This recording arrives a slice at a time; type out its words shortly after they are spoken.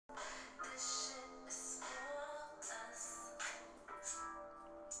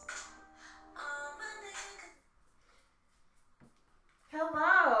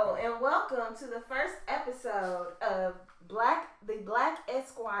welcome to the first episode of the Black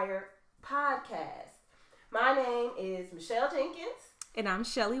Esquire podcast. My name is Michelle Jenkins. And I'm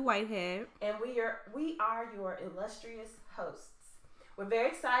Shelly Whitehead. And we are your illustrious hosts. We're very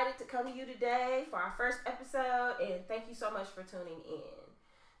excited to come to you today for our first episode, and thank you so much for tuning in.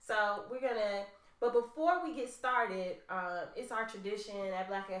 So but before we get started, it's our tradition at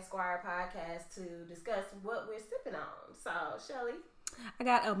Black Esquire podcast to discuss what we're sipping on. So, Shelly. I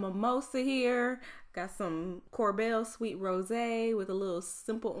got a mimosa here. Got some Corbel Sweet Rosé with a little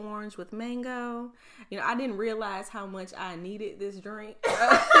simple orange with mango. You know, I didn't realize how much I needed this drink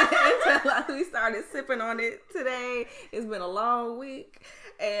until we started sipping on it today. It's been a long week,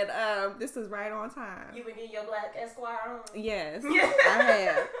 and this is right on time. You been getting your Black Esquire on? Yes, I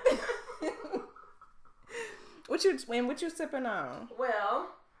have. What you sipping on? Well,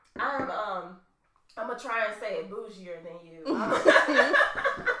 I'm gonna try and say it bougier than you.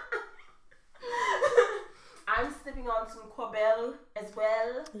 I'm sipping on some Corbel as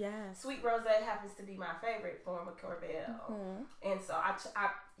well. Yes. Sweet Rosé happens to be my favorite form of Corbel. Mm-hmm. And so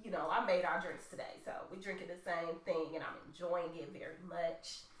I made our drinks today. So we're drinking the same thing and I'm enjoying it very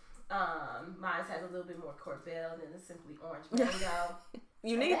much. Mine has a little bit more Corbel than the simply orange mango.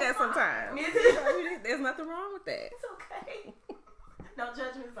 You need that sometimes. There's nothing wrong with that. It's okay. No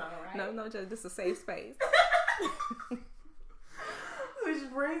judgment zone, right? No judgment. This is a safe space. Which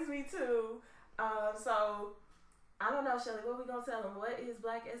brings me to, so, I don't know, Shelly, what we gonna tell them? What is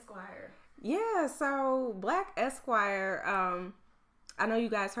Black Esquire? Yeah, so Black Esquire, I know you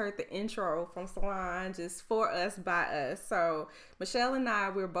guys heard the intro from Salon, just for us, by us. So Michelle and I,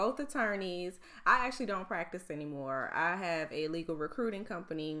 we're both attorneys. I actually don't practice anymore. I have a legal recruiting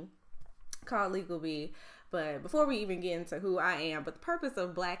company called Legal Bee. But before we even get into who I am, but the purpose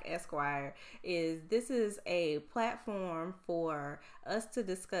of Black Esquire is this is a platform for us to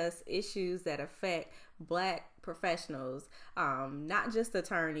discuss issues that affect Black professionals, not just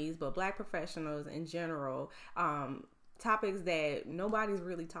attorneys, but Black professionals in general, topics that nobody's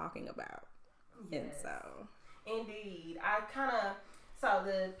really talking about. Yes. And so. Indeed. So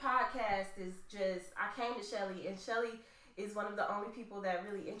the podcast is just, I came to Shelly, and Shelly is one of the only people that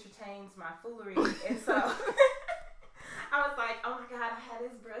really entertains my foolery. And so I was like, oh my God, I had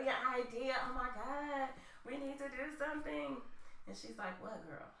this brilliant idea. Oh my God, we need to do something. And she's like, what,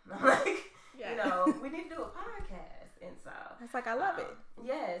 girl? And I'm like, we need to do a podcast. And so it's like, I love it.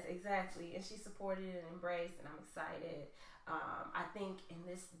 Yes, exactly. And she supported and embraced, and I'm excited. I think in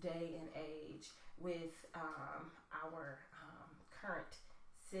this day and age with our current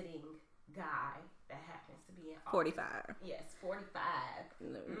sitting guy that happens to be in office. 45. Yes, 45.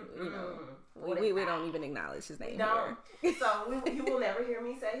 We don't even acknowledge his name here. So you will never hear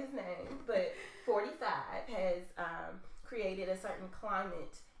me say his name. But 45 has created a certain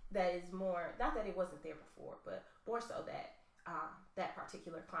climate that is more, not that it wasn't there before, but more so that that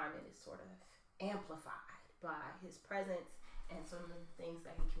particular climate is sort of amplified by his presence and some of the things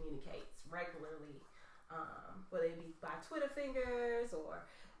that he communicates regularly, whether it be by Twitter fingers or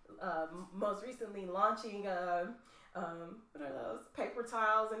most recently launching what are those paper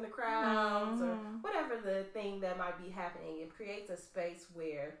tiles in the crowds, or whatever the thing that might be happening. It creates a space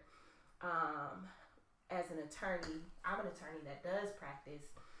where as an attorney, I'm an attorney that does practice,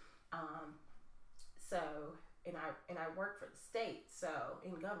 and I work for the state, so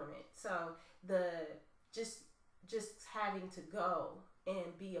in government, so just having to go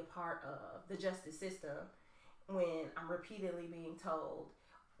and be a part of the justice system when I'm repeatedly being told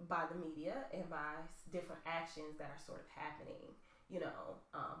by the media and by different actions that are sort of happening,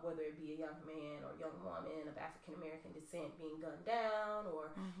 whether it be a young man or young woman of African American descent being gunned down,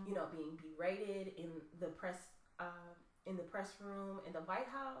 or being berated in the press room in the White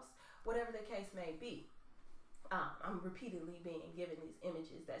House, whatever the case may be. I'm repeatedly being given these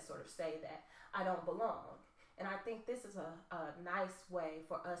images that sort of say that I don't belong. And I think this is a nice way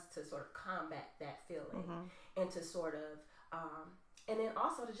for us to sort of combat that feeling, and to sort of and then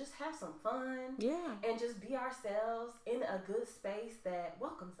also to just have some fun, and just be ourselves in a good space that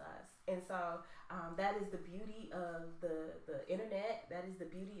welcomes us. And so that is the beauty of the internet. That is the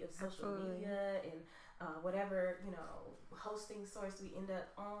beauty of social media and whatever hosting source we end up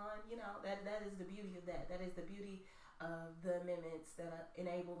on. That is the beauty of that. That is the beauty of the amendments that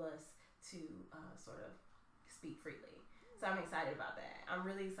enable us to sort of speak freely. So I'm excited about that. I'm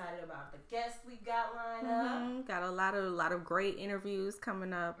really excited about the guests we got lined up. Got a lot of great interviews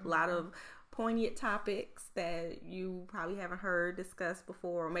coming up. A lot of poignant topics that you probably haven't heard discussed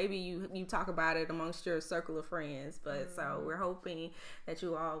before, or maybe you talk about it amongst your circle of friends. But so we're hoping that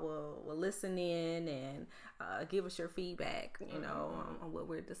you all will listen in and give us your feedback, on what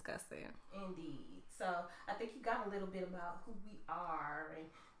we're discussing. Indeed. So I think you got a little bit about who we are and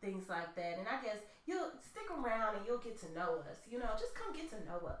things like that. And I guess you'll stick around and you'll get to know us. Just come get to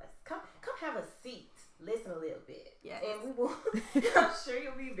know us. Come have a seat. Listen a little bit. Yes. And we will, I'm sure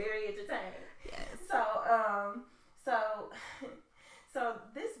you'll be very entertained. Yes. So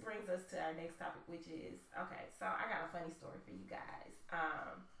this brings us to our next topic, which is, okay, so I got a funny story for you guys.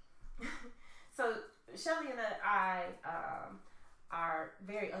 So Shelly and I are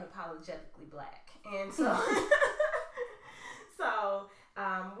very unapologetically Black. And so,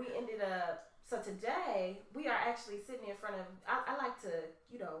 we ended up, so today we are actually sitting in front of, I like to,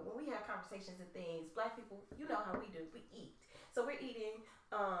 when we have conversations and things, Black people, you know how we do, we eat. So we're eating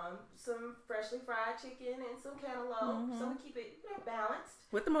some freshly fried chicken and some cantaloupe. So we keep it balanced.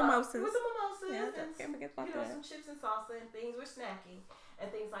 With the mimosas. Yeah, and can't forget about that. Some chips and salsa and things. We're snacking and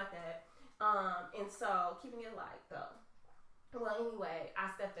things like that. And so keeping it light though. Well, anyway, I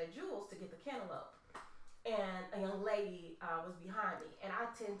stepped at Jules to get the cantaloupe. And a young lady was behind me. And I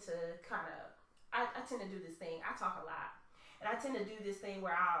tend to I tend to do this thing. I talk a lot. And I tend to do this thing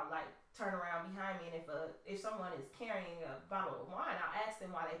where I'll turn around behind me, and if someone is carrying a bottle of wine, I'll ask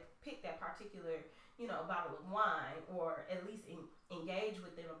them why they picked that particular, bottle of wine, or at least engage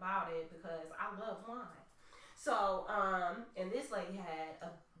with them about it, because I love wine. So, and this lady had a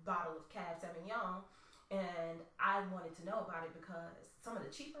bottle of Cab Sauvignon, and I wanted to know about it because some of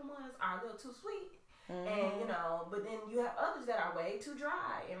the cheaper ones are a little too sweet. And but then you have others that are way too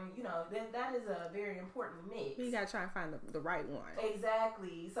dry, and that is a very important mix. You gotta try and find the right one.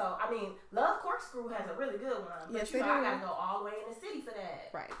 Exactly. So I mean, Love Corkscrew has a really good one, but yes, I gotta go all the way in the city for that.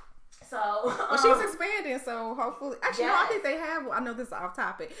 Right. So well, she's expanding, so hopefully, actually, no, I think they have. I know this is off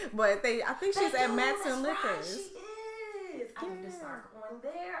topic, but I think she's at Matson Liquors. Right, she is. I need to start going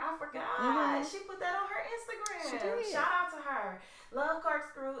there. I forgot. She put that on her Instagram. She did. Shout out to her. Love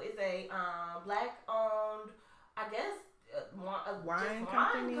Corkscrew is a Black-owned, I guess, wine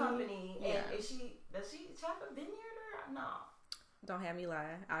company. Yeah. And does she have a vineyard or no? Don't have me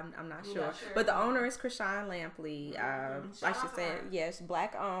lie. I'm not You're sure. not sure. But the owner is Krishan Lampley. Like she said, her. yes,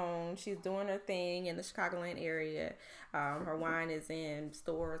 Black owned. She's doing her thing in the Chicagoland area. Her wine is in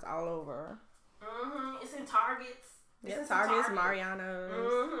stores all over. It's in Targets. Yeah, Targets,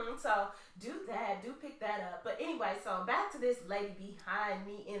 Mariano's. So do that. Do pick that up. But anyway, so back to this lady behind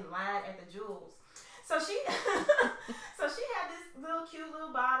me in line at the Jules. So she had this cute little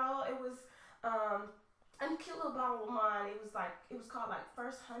bottle. It was a cute little bottle of wine. It was called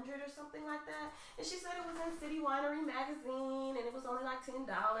First 100 or something like that. And she said it was in City Winery magazine, and it was only $10,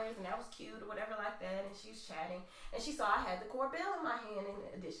 and that was cute or whatever like that. And she was chatting, and she saw I had the Corbel in my hand in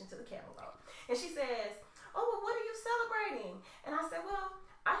addition to the cantaloupe. And she says, "Oh, well, what are you celebrating?" And I said, "Well,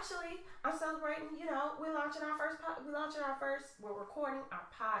 actually, I'm celebrating. We're recording our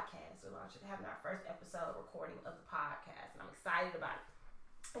podcast. We're having our first episode recording of the podcast, and I'm excited about it."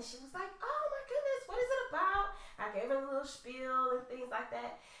 And she was like, "Oh my goodness, what is it about?" I gave her a little spiel and things like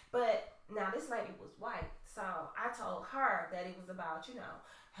that. But now this lady was white, so I told her that it was about,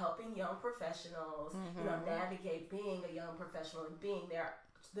 helping young professionals, navigate being a young professional and being their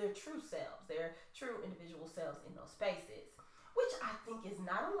true selves, their true individual selves in those spaces. Which I think is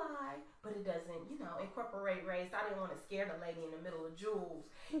not a lie, but it doesn't, incorporate race. I didn't want to scare the lady in the middle of Jules.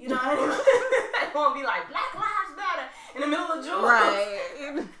 I didn't want to be like, Black Lives Matter in the middle of Jules. Right.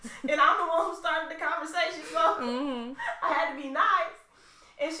 And I'm the one who started the conversation, so I had to be nice.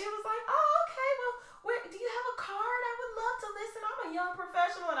 And she was like, "Oh, okay, well, do you have a card? I would love to listen. I'm a young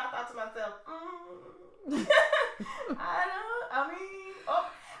professional." And I thought to myself, I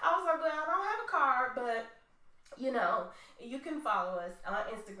was so glad I don't have a card, but you can follow us on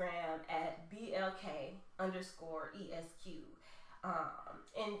Instagram at BLK_ESQ.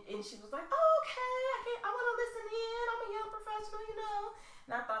 And she was like, "Oh, okay, I want to listen in. I'm a young professional,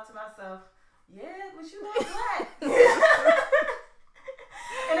 And I thought to myself, yeah, but you're not Black.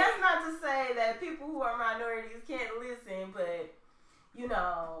 And that's not to say that people who are minorities can't listen, but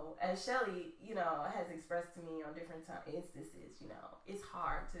as Shelly, has expressed to me on different instances, it's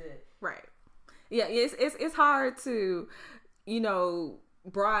hard to right. Yeah, it's hard to,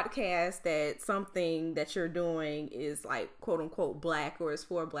 broadcast that something that you're doing is quote unquote Black or is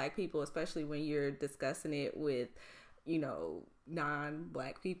for Black people, especially when you're discussing it with,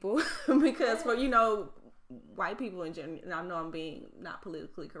 non-Black people, because for white people in general, and I know I'm being not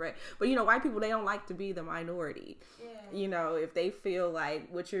politically correct, but you know, white people, they don't like to be the minority. Yeah. You know, if they feel like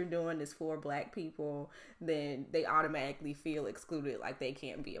what you're doing is for black people, then they automatically feel excluded, like they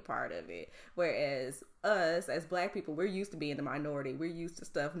can't be a part of it. Whereas us as black people, we're used to being the minority. We're used to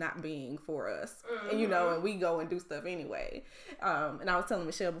stuff not being for us. And you know, and we go and do stuff anyway. And I was telling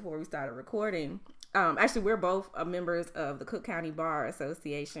Michelle before we started recording, actually, we're both members of the Cook County Bar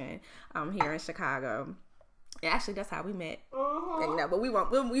Association here in Chicago. And actually, that's how we met. You know, but we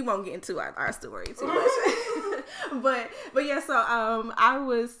won't get into our story too much. but yeah, so I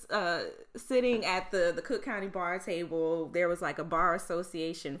was sitting at the Cook County Bar table. There was like a bar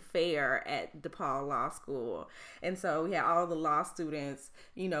association fair at DePaul Law School, and so we had all the law students.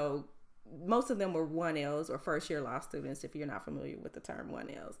 You know, most of them were 1Ls or first year law students, if you're not familiar with the term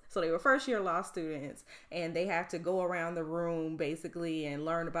 1Ls. So they were first year law students, and they have to go around the room basically and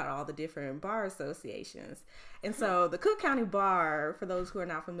learn about all the different bar associations. And so the Cook County Bar, for those who are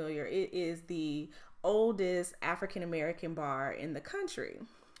not familiar, it is the oldest African American bar in the country.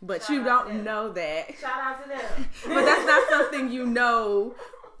 But you don't know that. Shout out to them. But that's not something you know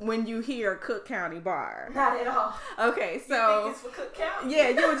when you hear Cook County Bar. Not at all. Okay, so you think it's for Cook County? Yeah,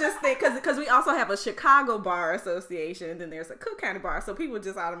 you would just think because we also have a Chicago Bar Association, and then there's a Cook County Bar, so people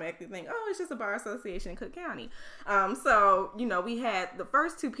just automatically think, oh, it's just a bar association in Cook County. So you know, we had the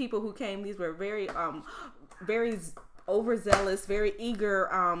first two people who came. These were very overzealous, very eager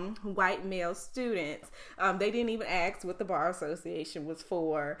white male students. They didn't even ask what the bar association was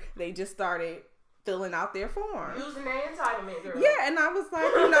for. They just started filling out their form. Using their entitlement, girl. Yeah, and I was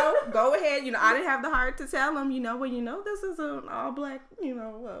like, you know, go ahead. You know, I didn't have the heart to tell them, this is an all black,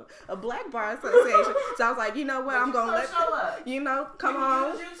 a black bar association. So I was like, you know what, I'm going to show up. Come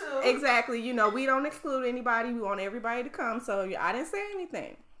on. You too. Exactly. We don't exclude anybody. We want everybody to come. So I didn't say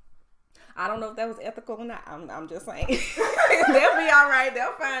anything. I don't know if that was ethical or not. I'm just saying. They'll be all right.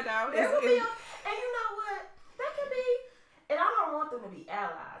 They'll find out. And you know what? That can be, and I don't want them to be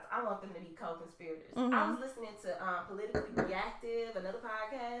allies. I want them to be co-conspirators. Mm-hmm. I was listening to Politically Reactive, another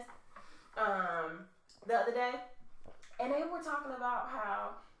podcast, the other day, and they were talking about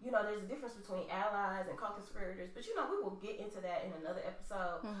how, there's a difference between allies and co-conspirators, but we will get into that in another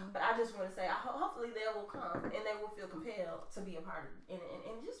episode. Mm-hmm. But I just want to say, hopefully they will come and they will feel compelled to be a part of it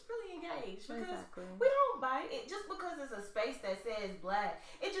and just really engage, because we don't bite it just because it's a space that says black.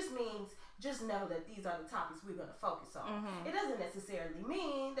 It just means just know that these are the topics we're going to focus on. Mm-hmm. It doesn't necessarily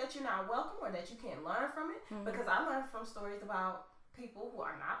mean that you're not welcome or that you can't learn from it, because I learned from stories about people who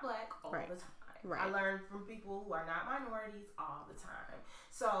are not black all the time. Right. I learned from people who are not minorities all the time.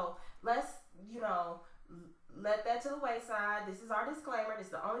 So let's, let that to the wayside. This is our disclaimer. This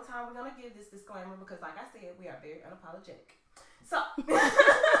is the only time we're going to give this disclaimer because, like I said, we are very unapologetic. So,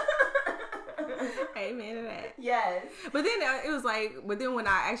 amen to that. Yes. But then it was like, when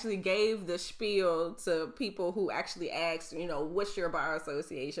I actually gave the spiel to people who actually asked, what's your bar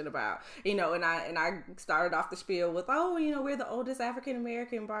association about? And I started off the spiel with, we're the oldest African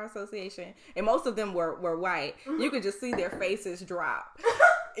American bar association. And most of them were white. Mm-hmm. You could just see their faces drop.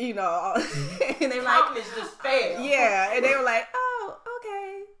 And they like, just failed. Yeah. And they were like, oh,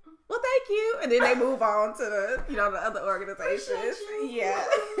 okay. Well, thank you. And then they move on to the other organizations. Yeah.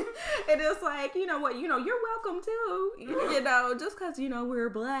 And it's like, you know what, you're welcome too. Just because, we're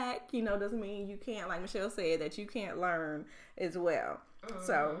black, doesn't mean you can't, like Michelle said, that you can't learn as well. Mm-hmm.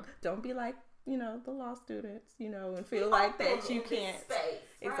 So don't be like, the law students, and feel like that you can't. Space, right?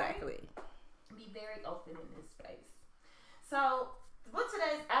 Exactly. Be very open in this space. So, what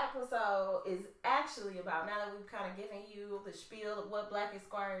today's episode is actually about, now that we've kind of given you the spiel of what Black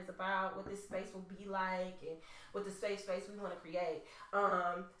Esquire is about, what this space will be like, and what the safe space we want to create.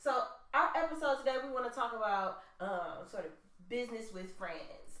 So our episode today, we want to talk about sort of business with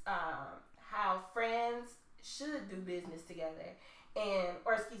friends, how friends should do business together,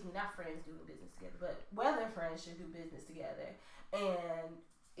 not friends doing business together, but whether friends should do business together, and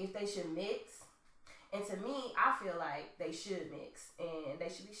if they should mix. And to me, I feel like they should mix and they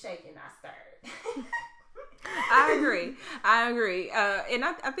should be shaken, not stirred. I agree. And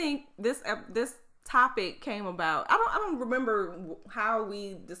I think this topic came about. I don't remember how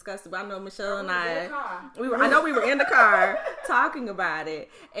we discussed it, but I know Michelle and I know we were in the car talking about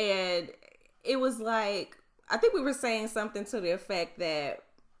it, and it was like, I think we were saying something to the effect that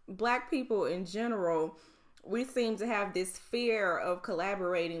Black people in general we seem to have this fear of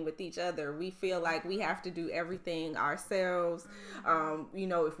collaborating with each other. We feel like we have to do everything ourselves. You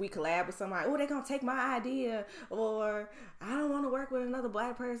know, if we collab with somebody, oh, they're going to take my idea, or I don't want to work with another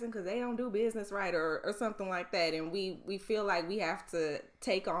Black person because they don't do business right, or something like that. And we feel like we have to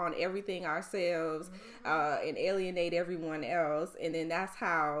take on everything ourselves and alienate everyone else. And then that's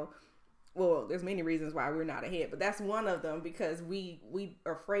how, well, there's many reasons why we're not ahead, but that's one of them, because we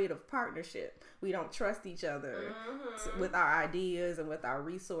are afraid of partnership. We don't trust each other with our ideas and with our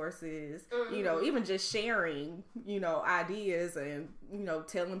resources, you know, even just sharing, you know, ideas and, you know,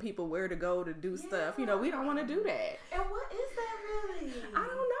 telling people where to go to do stuff. You know, we don't want to do that. And what is that really?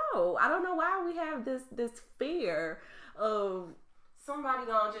 I don't know why we have this fear of somebody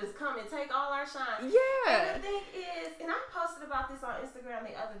gonna just come and take all our shine. Yeah. And the thing is, and I posted about this on Instagram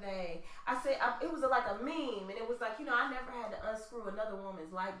the other day. I said it was like a meme, and it was like, you know, I never had to unscrew another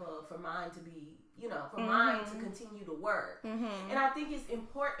woman's light bulb for mine to be, you know, for mine to continue to work. And I think it's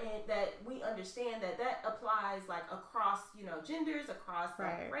important that we understand that that applies like across, you know, genders, across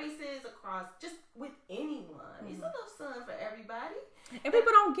like races, across just with anyone. It's enough sun for everybody. And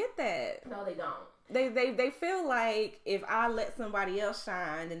people don't get that. No, they don't. They feel like if I let somebody else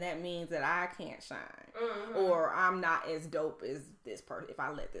shine, then that means that I can't shine, or I'm not as dope as this person if I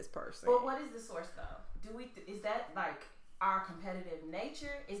let this person. But what is the source though? Is that like our competitive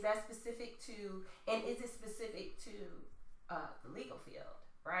nature? Is that specific to, and is it specific to the legal field,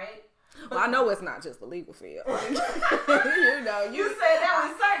 right? Well, I know it's not just the legal field. You know, you said that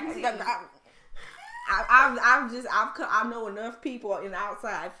with certainty. I know enough people in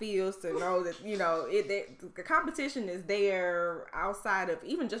outside fields to know that, you know, the competition is there outside of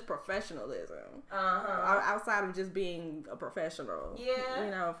even just professionalism. Outside of just being a professional. Yeah.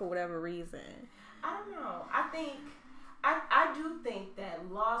 You know, for whatever reason. I don't know. I do think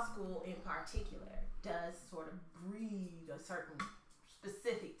that law school in particular does sort of breed a certain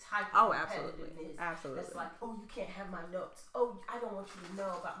specific type of competitiveness. Absolutely. That's like, oh, you can't have my notes. Oh, I don't want you to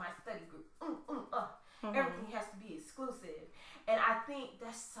know about my study group. Everything has to be exclusive. And I think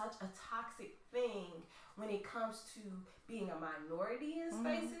that's such a toxic thing when it comes to being a minority in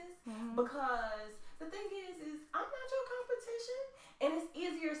spaces. Because the thing is I'm not your competition. And it's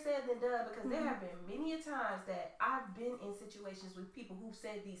easier said than done, because there have been many a times that I've been in situations with people who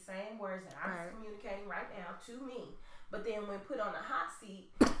said these same words that I'm communicating right now to me. But then when put on a hot seat,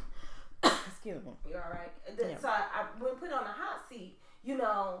 excuse me, you're all right. So when put on a hot seat, you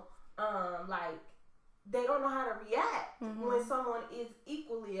know, like they don't know how to react when someone is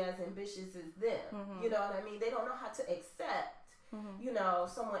equally as ambitious as them. You know what I mean? They don't know how to accept, you know,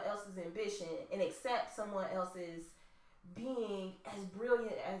 someone else's ambition and accept someone else's being as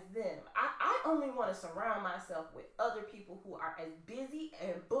brilliant as them. I only want to surround myself with other people who are as busy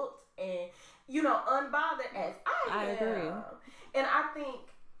and booked and, you know, unbothered as I am. agree. And I think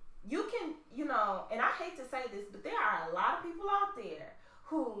you can, you know, and I hate to say this, but there are a lot of people out there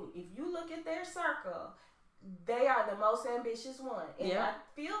who, if you look at their circle, they are the most ambitious one. And I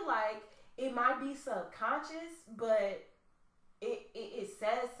feel like it might be subconscious, but it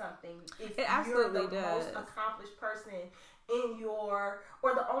says something if you're the most accomplished person in your,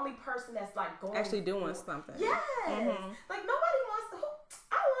 or the only person that's like going actually doing something. Yes. Like nobody wants to,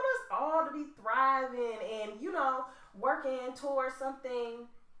 I want us all to be thriving and, you know, working towards something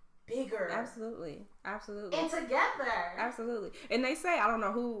bigger. Absolutely. And together. Absolutely. And they say, I don't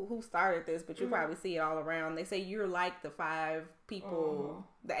know who started this, but you probably see it all around. They say you're like the 5 people,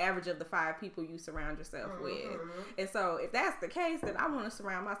 the average of the 5 people you surround yourself with. And so if that's the case, then I want to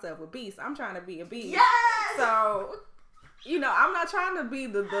surround myself with beasts. I'm trying to be a beast. Yes! So, you know, I'm not trying to be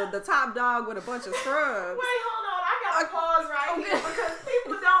the top dog with a bunch of scrubs. Wait, hold on. I got to pause right here because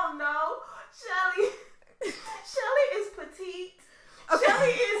people don't know. Shelly is petite. Shelly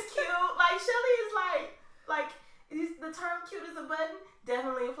is cute. Like Shelly is like the term "cute as a button"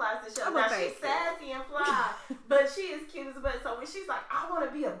 definitely applies to Shelly. Now she's sassy and fly, but she is cute as a button. So when she's like, "I want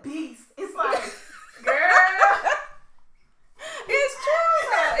to be a beast," it's like, girl, it's true.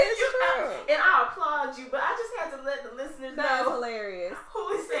 It's true. And I applaud you, but I just had to let the listeners know. That's hilarious. Who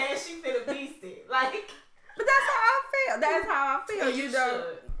is saying she finna beast it? Like, but that's how I feel. That's how I feel.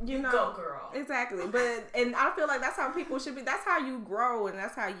 You know, go girl. Exactly. And I feel like that's how people should be. That's how you grow and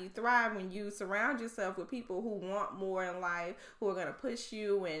that's how you thrive, when you surround yourself with people who want more in life, who are going to push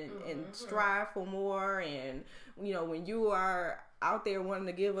you and strive for more. And, you know, when you are out there wanting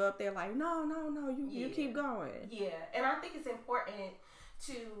to give up, they're like, no, you keep going. Yeah. And I think it's important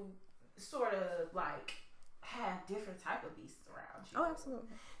to sort of like have different type of beasts around you. Oh, absolutely.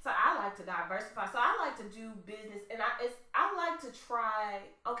 So I like to diversify. So I like to do business, and I like to try.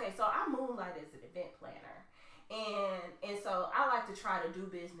 Okay, so I moonlight as an event planner, And so I like to try to do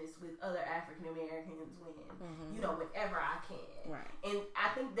business with other African Americans whenever I can. Right. And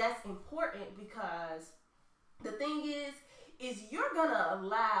I think that's important because the thing is you're gonna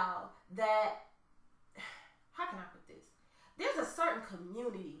allow that. How can I put this? There's a certain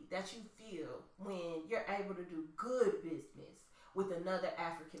community that you feel when you're able to do good business with another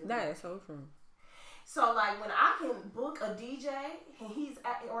African American. That is so true. So, like, when I can book a DJ and he's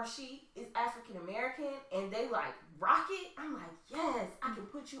or she is African American and they like rock it, I'm like, yes, I can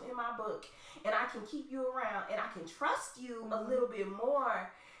put you in my book and I can keep you around and I can trust you a little bit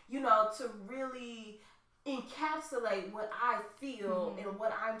more, to really encapsulate what I feel and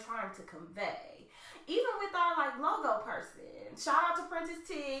what I'm trying to convey. Even with our logo person, shout out to Prentice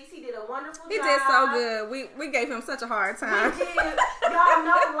Tiggs. He did a wonderful job. He did so good. We gave him such a hard time. We did. Y'all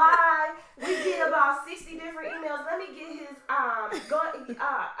no lie. We did about 60 different emails. Let me get his I'm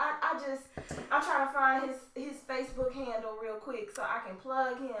trying to find his Facebook handle real quick so I can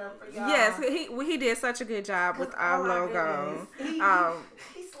plug him for y'all. Yes, he did such a good job with our logo. He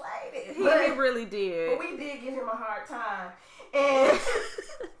slayed it. He really did. But we did give him a hard time. And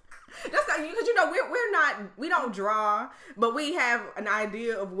that's not because we don't draw, but we have an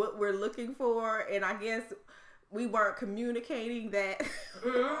idea of what we're looking for, and I guess we weren't communicating that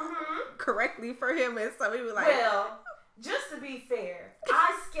correctly for him, and so we were like, well, just to be fair,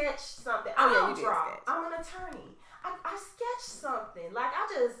 I sketched something. I don't draw. Sketch. I'm an attorney. I sketched something. Like, I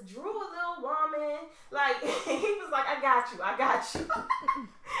just drew a little woman. Like, he was like, I got you.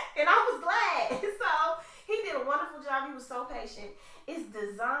 And I was glad. So he did a wonderful job. He was so patient. It's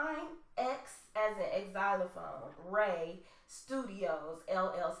Design X as in Xylophone Ray Studios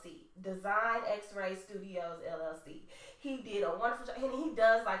LLC. Design X Ray Studios LLC. He did a wonderful job, and he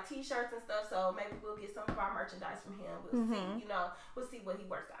does like t-shirts and stuff. So maybe we'll get some of our merchandise from him. We'll see. We'll see what he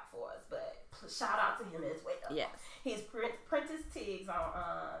works out for us. But shout out to him as well. Yes, he's Prentice Tiggs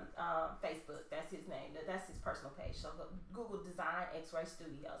on Facebook. That's his name. That's his personal page. So Google Design X Ray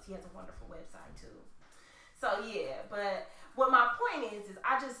Studios. He has a wonderful website too. So yeah, but what my point is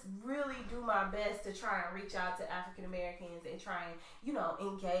I just really do my best to try and reach out to African Americans and try and,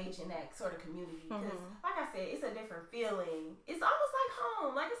 engage in that sort of community. Because like I said, it's a different feeling. It's almost like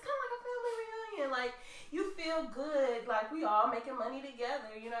home. Like, it's kind of like a family reunion. Like, you feel good. Like, we all making money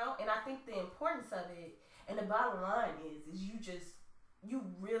together, And I think the importance of it and the bottom line is you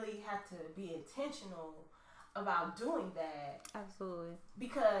really have to be intentional about doing that. Absolutely.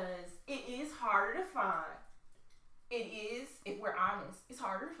 Because it is harder to find. It is, if we're honest, it's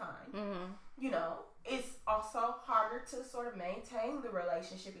harder to find. It's also harder to sort of maintain the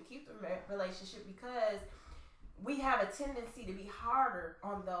relationship and keep the relationship because we have a tendency to be harder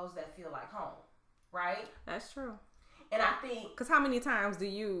on those that feel like home, right? That's true. And I think, because how many times do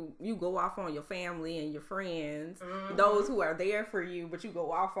you go off on your family and your friends, those who are there for you, but you go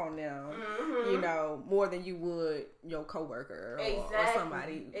off on them, more than you would your coworker or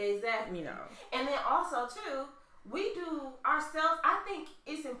somebody, exactly. And then also too, we do ourselves. I think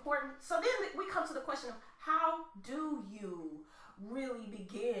it's important. So then we come to the question of how do you really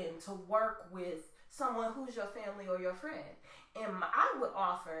begin to work with someone who's your family or your friend? And I would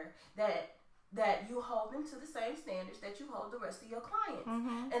offer that you hold them to the same standards that you hold the rest of your clients.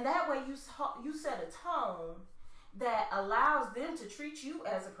 And that way you set a tone that allows them to treat you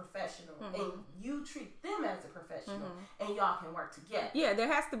as a professional and you treat them as a professional and y'all can work together. Yeah, there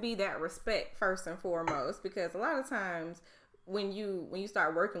has to be that respect first and foremost, because a lot of times when you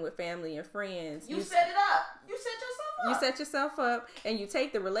start working with family and friends, you set it up. You set yourself up. You set yourself up and you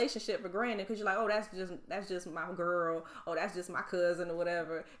take the relationship for granted because you're like, oh, that's just my girl, oh, that's just my cousin or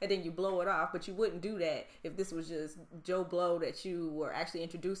whatever, and then you blow it off. But you wouldn't do that if this was just Joe Blow that you were actually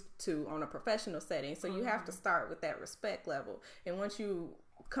introduced to on a professional setting. So you have to start with that respect level, and once you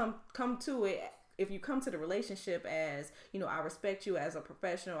come to it, if you come to the relationship as, I respect you as a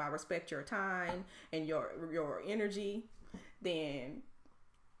professional, I respect your time and your energy, then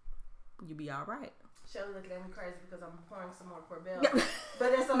you be all right. Shelly looking at me crazy because I'm pouring some more Corbel,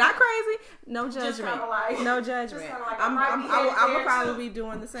 but it's okay. Not crazy. No judgment. Just no judgment. Like I will probably be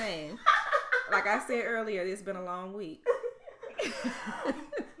doing the same. Like I said earlier, it's been a long week.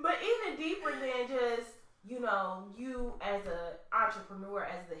 But even deeper than just you as an entrepreneur,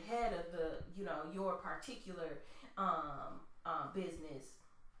 as the head of the your particular business,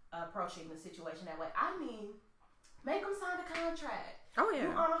 approaching the situation that way. I mean, make them sign a contract. Oh yeah. You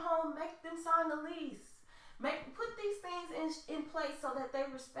own a home, make them sign a lease. Put these things in place so that they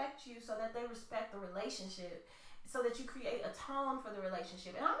respect you, so that they respect the relationship, so that you create a tone for the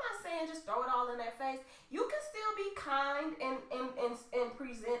relationship. And I'm not saying just throw it all in their face. You can still be kind and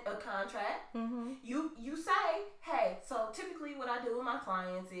present a contract. You say, hey, so typically what I do with my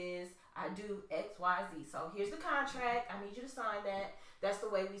clients is I do X, Y, Z. So here's the contract. I need you to sign that. That's the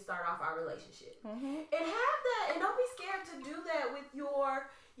way we start off our relationship. And have that, and don't be scared to do that with your,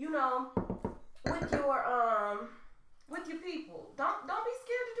 with your people. Don't be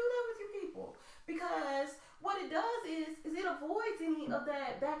scared to do that with your people, because what it does is it avoids any of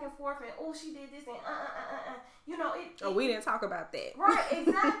that back and forth and she did this and we didn't talk about that. Right,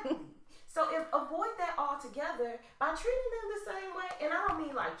 exactly. So avoid that altogether by treating them the same way. And I don't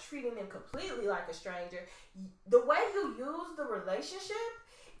mean like treating them completely like a stranger. The way you use the relationship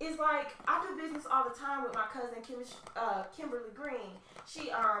is like, I do business all the time with my cousin Kimberly Green. She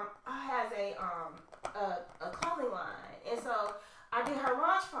has a clothing line, and so I did her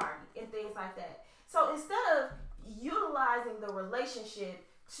launch party and things like that. So instead of utilizing the relationship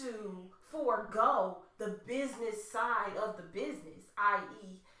to forego the business side of the business,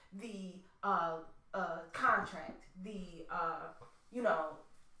 i.e. the contract, the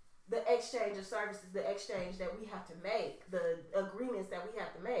exchange of services, the exchange that we have to make, the agreements that we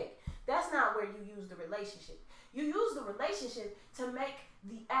have to make. That's not where you use the relationship. You use the relationship to make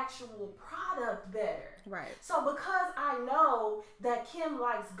the actual product better. Right. So because I know that Kim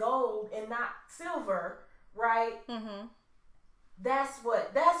likes gold and not silver, right? That's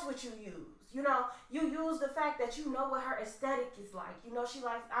what you use. You use the fact that you know what her aesthetic is like.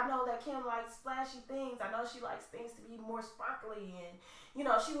 I know that Kim likes flashy things. I know she likes things to be more sparkly, and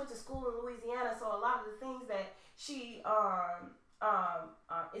she went to school in Louisiana, so a lot of the things that she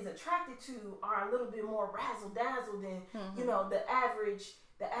is attracted to are a little bit more razzle dazzle than the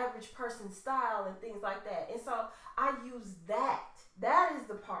average person's style and things like that. And so I use that. That is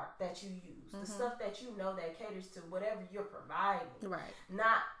the part that you use, the stuff that that caters to whatever you're providing. Right.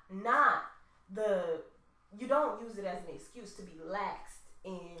 Not you don't use it as an excuse to be laxed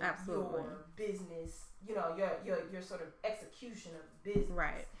in your business, your sort of execution of business.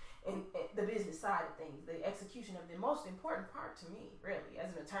 Right. And the business side of things, the execution of the most important part to me, really, as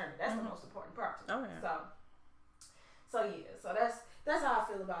an attorney, that's the most important part to me. Oh, yeah. So that's how I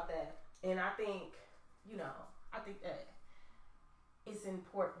feel about that. And I think, that it's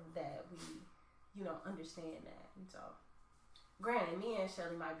important that we, understand that. And so, granted, me and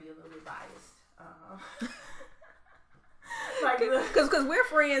Shelly might be a little bit biased. Because we're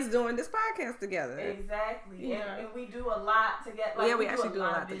friends doing this podcast together. Exactly. Yeah. And we do a lot together. We actually do a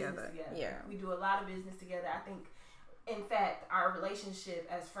lot together. Yeah. We do a lot of business together. I think, in fact, our relationship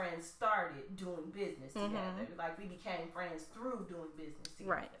as friends started doing business together. Like, we became friends through doing business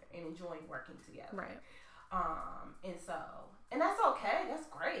together and enjoying working together. Right. And that's okay. That's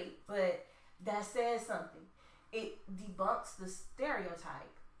great. But that says something. It debunks the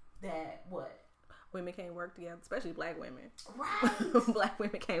stereotype that women can't work together, especially black women. Right. Black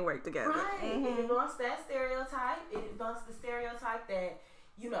women can't work together. Right. It debunks that stereotype. It debunks the stereotype that,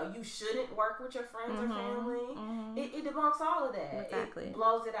 you shouldn't work with your friends or family. It debunks all of that. Exactly. It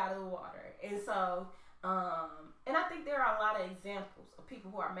blows it out of the water. And so, and I think there are a lot of examples of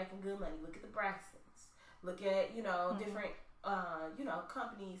people who are making good money. Look at the Braxtons. Look at, different,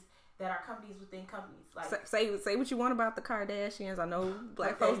 companies that are companies within companies. Like, say what you want about the Kardashians. I know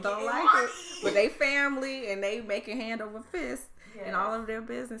black folks don't like it, but they family and they making hand over fist in all of their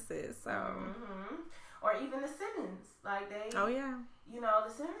businesses. So, or even the Simmons, like they. Oh yeah. The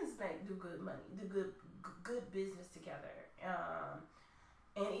Simmons do good money, do good business together.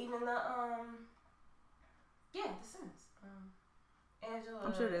 And even the Simmons. Angela.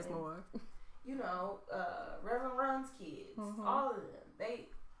 I'm sure there's more. Reverend Run's kids, all of them.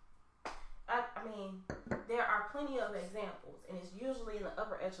 I mean, there are plenty of examples, and it's usually in the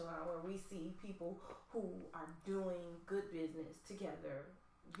upper echelon where we see people who are doing good business together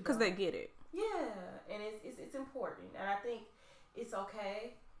because they get it. Yeah, and it's important, and I think it's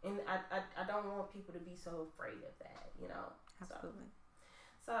okay, and I don't want people to be so afraid of that, Absolutely.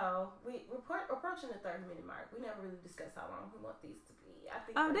 So we're approaching the 30-minute mark. We never really discussed how long we want these to be. I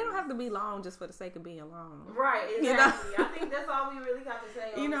think they don't have to be long just for the sake of being long. Right, exactly. I think that's all we really got to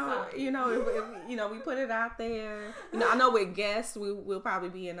say. If we put it out there. I know with guests we'll probably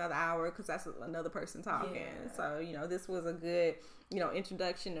be another hour because that's another person talking. Yeah. So this was a good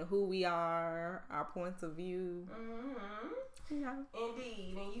introduction to who we are, our points of view.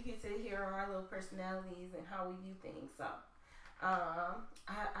 Indeed, and you get to hear our little personalities and how we view things. So.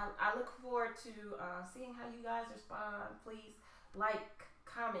 I look forward to seeing how you guys respond. Please like,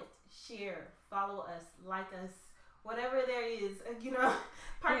 comment, share, follow us, like us, whatever there is.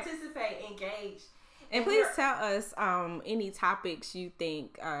 Participate, engage. And please tell us any topics you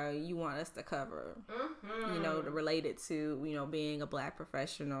think you want us to cover. You know, related to, you know, being a Black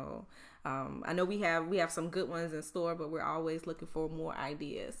professional. I know we have some good ones in store, but we're always looking for more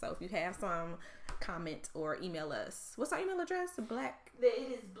ideas. So if you have some, comment or email us. What's our email address? It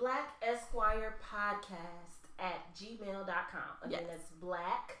is blackesquirepodcast@gmail.com. Again, that's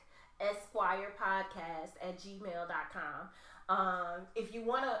blackesquirepodcast@gmail.com. If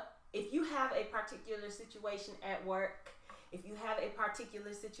you have a particular situation at work, if you have a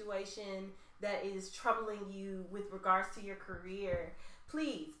particular situation that is troubling you with regards to your career,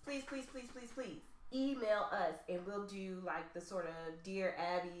 please email us, and we'll do like the sort of Dear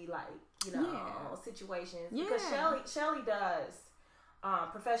Abby, like, you know, situations. Because Shelly does,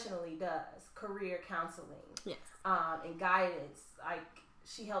 professionally does career counseling, and guidance. Like,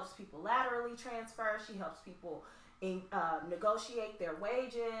 she helps people laterally transfer. She helps people negotiate their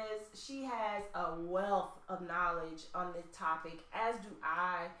wages. She has a wealth of knowledge on this topic, as do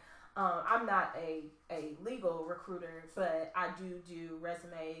I. I'm not a legal recruiter, but I do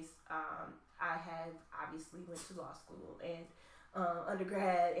resumes. I have obviously went to law school and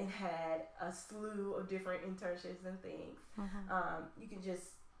undergrad and had a slew of different internships and things. You can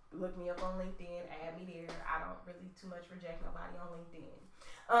just look me up on LinkedIn, add me there. I don't really too much reject nobody on LinkedIn.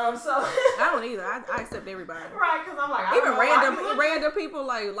 So I don't either. I accept everybody. Right, because I'm like, even random people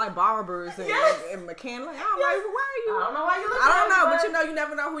like barbers and mechanics. Like, I'm like, why are you? I don't know why you look. I don't know, but you know, you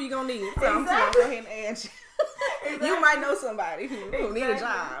never know who you're gonna need. So I'm just gonna go ahead and add you. Exactly. You might know somebody who need a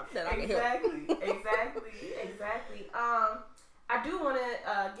job that I can help. Exactly. I do want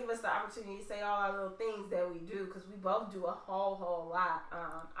to give us the opportunity to say all our little things that we do, because we both do a whole lot.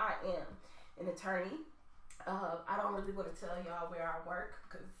 I am an attorney. I don't really want to tell y'all where I work,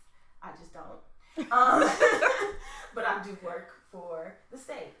 because I just don't. But I do work for the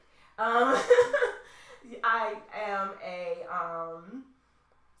state. I am a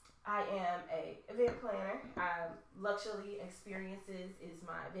event planner. Luxury Experiences is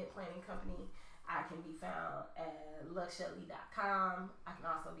my event planning company. I can be found at luxury.com. I can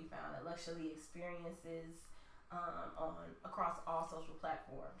also be found at Luxury Experiences across all social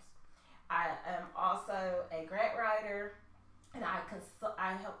platforms. I am also a grant writer, and I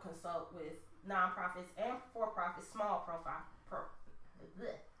help consult with nonprofits and for-profits, small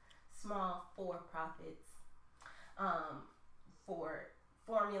for-profits, for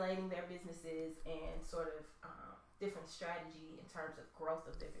formulating their businesses and sort of different strategy in terms of growth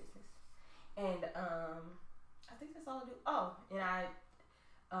of their business. And I think that's all I do. Oh, and I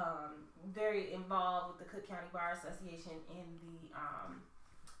very involved with the Cook County Bar Association in the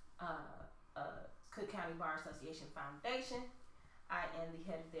Cook County Bar Association Foundation. I am the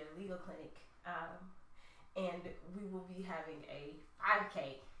head of their legal clinic, and we will be having a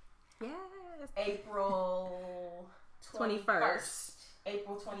 5K. Yes. April 21st.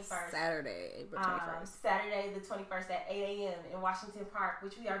 April 21st. Saturday, April 21st. Saturday the 21st at 8 a.m. in Washington Park,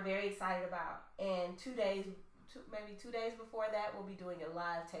 which we are very excited about. And 2 days before that, we'll be doing a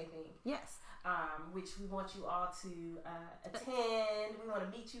live taping. Yes. Which we want you all to attend. We want to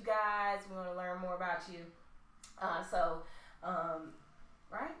meet you guys. We want to learn more about you.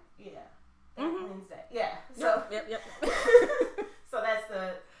 Right? Yeah. Wednesday. Yeah. So, yep. So that's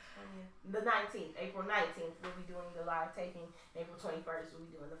the 19th, April 19th, we'll be doing the live taping. April 21st, we'll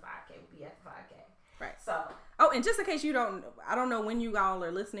be doing the 5K. We'll be at the 5K. Right. So. Oh, and just in case you don't, I don't know when you all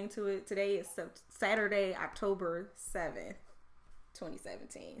are listening to it. Today is Saturday, October 7th,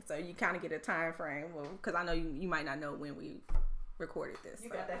 2017. So you kind of get a time frame, because I know you might not know when we recorded this.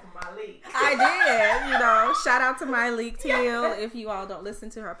 You got that from Myleik. I did. Shout out to Myleik Teal. If you all don't listen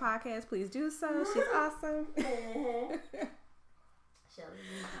to her podcast, please do so. She's awesome.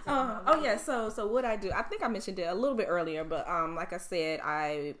 So what I do, I think I mentioned it a little bit earlier, but like I said,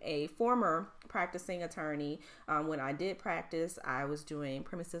 I'm a former practicing attorney. When I did practice, I was doing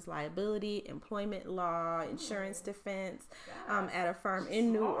premises liability, employment law, insurance defense at a firm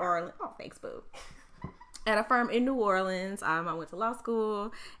in New Orleans. Oh, thanks, boo. At a firm in New Orleans. I went to law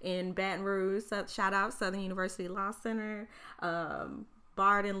school in Baton Rouge. Shout out Southern University Law Center.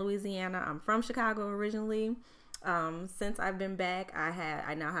 Barred in Louisiana. I'm from Chicago originally. Since I've been back,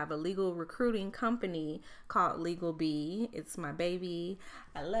 I now have a legal recruiting company called Legal Bee. It's my baby.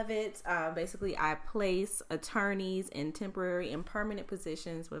 I love it. Basically, I place attorneys in temporary and permanent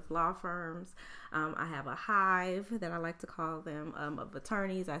positions with law firms. I have a hive that I like to call them of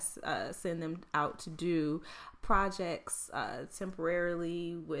attorneys. I send them out to do projects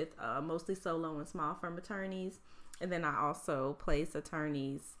temporarily with mostly solo and small firm attorneys. And then I also place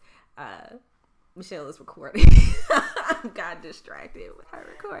attorneys Michelle is recording. Got distracted with her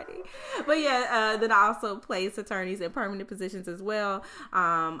recording. But yeah, then I also place attorneys in permanent positions as well.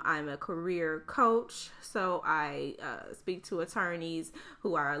 I'm a career coach, so I speak to attorneys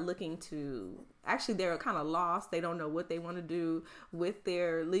who are looking to, actually they're kind of lost. They don't know what they want to do with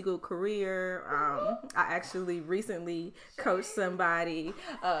their legal career. I actually recently coached somebody,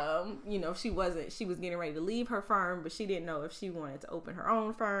 she was getting ready to leave her firm, but she didn't know if she wanted to open her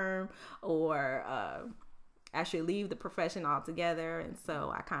own firm or actually leave the profession altogether. And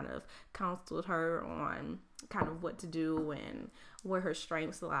so I kind of counseled her on kind of what to do and where her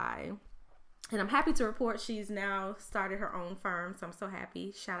strengths lie. And I'm happy to report she's now started her own firm, so I'm so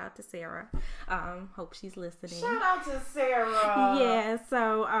happy. Shout out to Sarah. Hope she's listening. Shout out to Sarah. Yeah,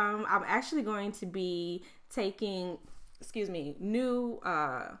 so I'm actually going to be taking, new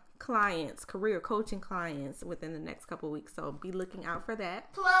clients, career coaching clients within the next couple of weeks. So be looking out for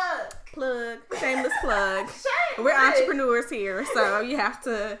that. Plug. Shameless plug. We're entrepreneurs here, so you have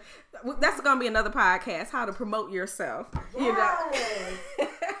to. That's going to be another podcast. How to promote yourself. Yes.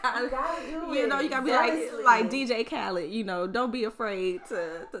 You gotta do it. You gotta be like DJ Khaled. Don't be afraid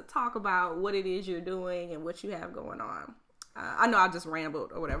to talk about what it is you're doing and what you have going on. I know I just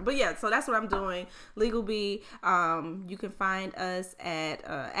rambled or whatever, but yeah, so that's what I'm doing. Legal B, you can find us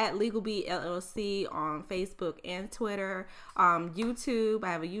at Legal B LLC on Facebook and Twitter. YouTube,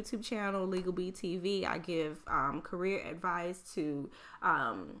 I have a YouTube channel, Legal B TV. I give career advice to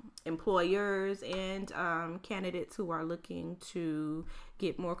employers and candidates who are looking to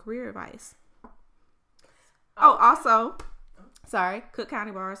get more career advice. Also, Cook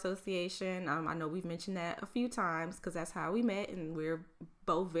County Bar Association. I know we've mentioned that a few times because that's how we met, and we're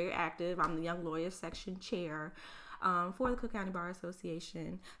both very active. I'm the Young Lawyers Section Chair for the Cook County Bar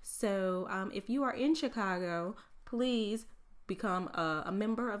Association. So if you are in Chicago, please become a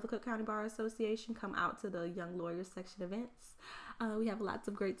member of the Cook County Bar Association. Come out to the Young Lawyers Section events. We have lots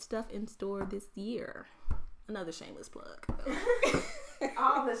of great stuff in store this year. Another shameless plug.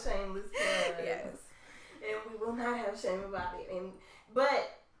 All the shameless plugs. Yes. And we will not have shame about it.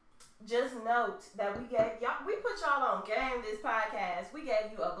 But just note that we put y'all on game this podcast. We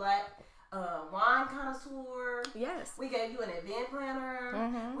gave you a black wine connoisseur. Yes. We gave you an event planner.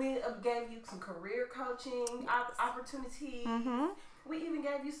 Mm-hmm. We gave you some career coaching opportunities. Mm-hmm. We even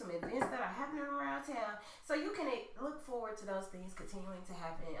gave you some events that are happening around town. So you can look forward to those things continuing to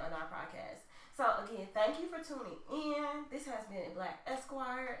happen on our podcast. So again, thank you for tuning in. This has been Black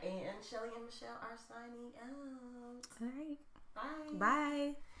Esquire, and Shelly and Michelle are signing out. All right. Bye.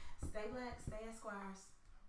 Bye. Stay black, stay Esquires.